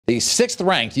The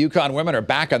 6th-ranked UConn women are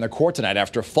back on the court tonight.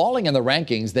 After falling in the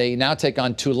rankings, they now take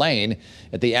on Tulane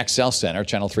at the XL Center.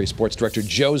 Channel 3 Sports Director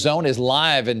Joe Zone is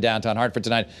live in downtown Hartford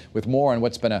tonight with more on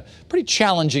what's been a pretty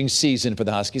challenging season for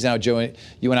the Huskies. Now, Joe,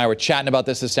 you and I were chatting about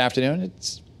this afternoon.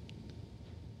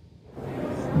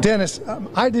 Dennis,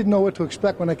 I didn't know what to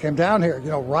expect when I came down here.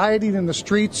 You know, rioting in the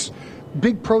streets,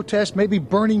 big protest, maybe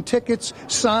burning tickets,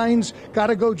 signs,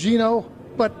 gotta go Gino.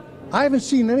 But I haven't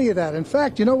seen any of that. In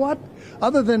fact, you know what?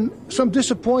 Other than some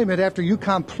disappointment after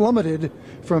UConn plummeted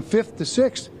from 5th to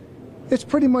 6th, it's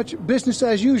pretty much business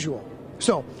as usual.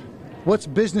 So, what's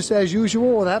business as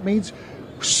usual? Well, that means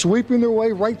sweeping their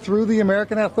way right through the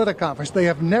American Athletic Conference. They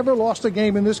have never lost a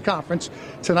game in this conference.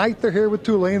 Tonight they're here with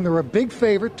Tulane. They're a big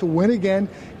favorite to win again,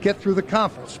 get through the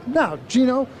conference. Now,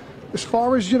 Gino, as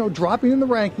far as, dropping in the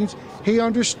rankings, he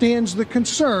understands the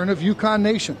concern of UConn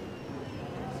Nation.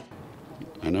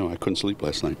 I know. I couldn't sleep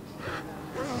last night.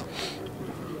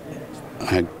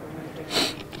 I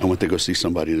went to go see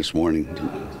somebody this morning,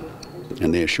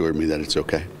 and they assured me that it's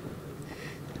okay.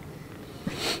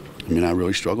 I mean, I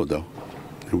really struggled, though.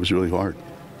 It was really hard.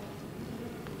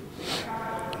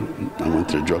 I went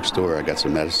to the drugstore. I got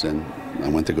some medicine. I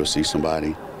went to go see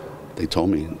somebody. They told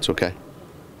me it's okay.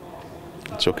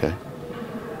 It's okay.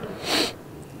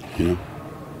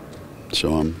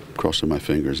 So I'm crossing my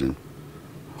fingers and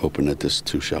hoping that this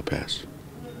too shall pass.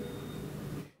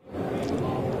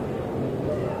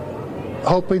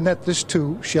 Hoping that this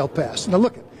too shall pass. Now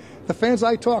look, the fans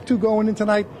I talked to going in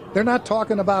tonight, they're not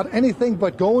talking about anything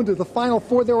but going to the Final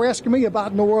Four. They were asking me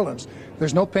about New Orleans.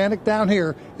 There's no panic down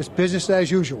here. It's business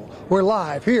as usual. We're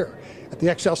live here at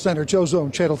the XL Center. Joe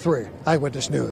Zone, Channel 3 Eyewitness News.